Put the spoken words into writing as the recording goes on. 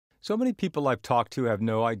So many people I've talked to have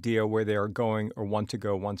no idea where they are going or want to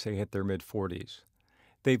go once they hit their mid-40s.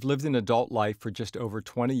 They've lived an adult life for just over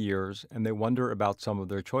 20 years and they wonder about some of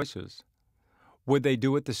their choices. Would they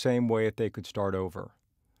do it the same way if they could start over?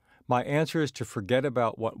 My answer is to forget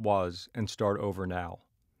about what was and start over now.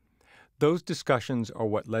 Those discussions are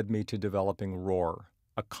what led me to developing ROAR,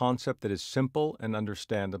 a concept that is simple and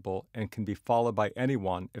understandable and can be followed by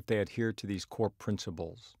anyone if they adhere to these core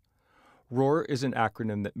principles. ROAR is an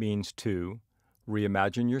acronym that means to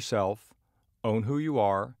reimagine yourself, own who you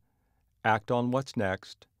are, act on what's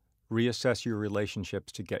next, reassess your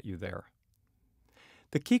relationships to get you there.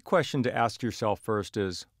 The key question to ask yourself first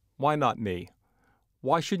is, why not me?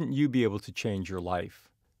 Why shouldn't you be able to change your life?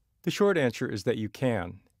 The short answer is that you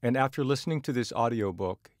can, and after listening to this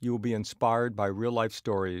audiobook, you will be inspired by real-life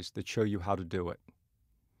stories that show you how to do it.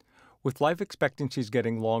 With life expectancies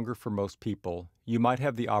getting longer for most people, you might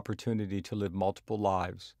have the opportunity to live multiple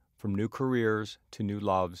lives, from new careers to new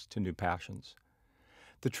loves to new passions.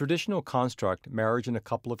 The traditional construct, marriage and a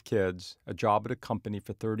couple of kids, a job at a company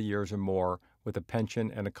for 30 years or more with a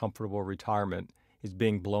pension and a comfortable retirement, is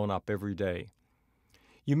being blown up every day.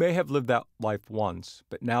 You may have lived that life once,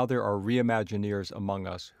 but now there are reimagineers among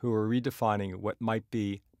us who are redefining what might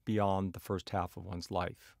be beyond the first half of one's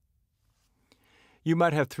life. You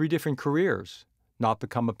might have 3 different careers, not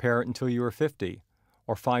become a parent until you are 50,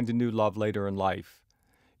 or find a new love later in life.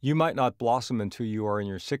 You might not blossom until you are in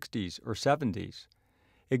your 60s or 70s.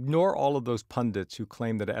 Ignore all of those pundits who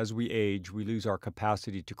claim that as we age, we lose our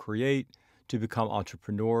capacity to create, to become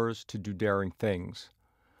entrepreneurs, to do daring things.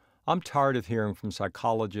 I'm tired of hearing from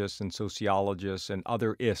psychologists and sociologists and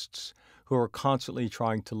other ists who are constantly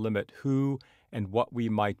trying to limit who and what we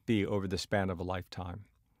might be over the span of a lifetime.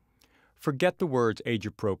 Forget the words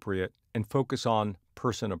age-appropriate and focus on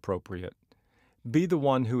person-appropriate. Be the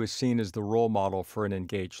one who is seen as the role model for an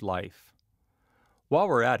engaged life. While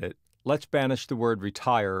we're at it, let's banish the word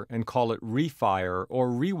retire and call it refire or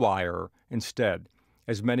rewire instead,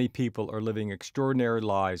 as many people are living extraordinary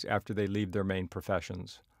lives after they leave their main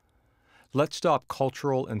professions. Let's stop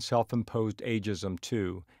cultural and self-imposed ageism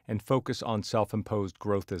too and focus on self-imposed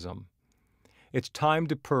growthism. It's time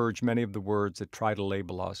to purge many of the words that try to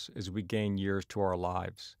label us as we gain years to our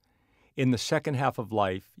lives. In the second half of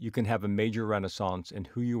life, you can have a major renaissance in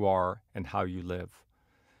who you are and how you live.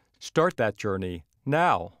 Start that journey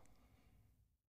now.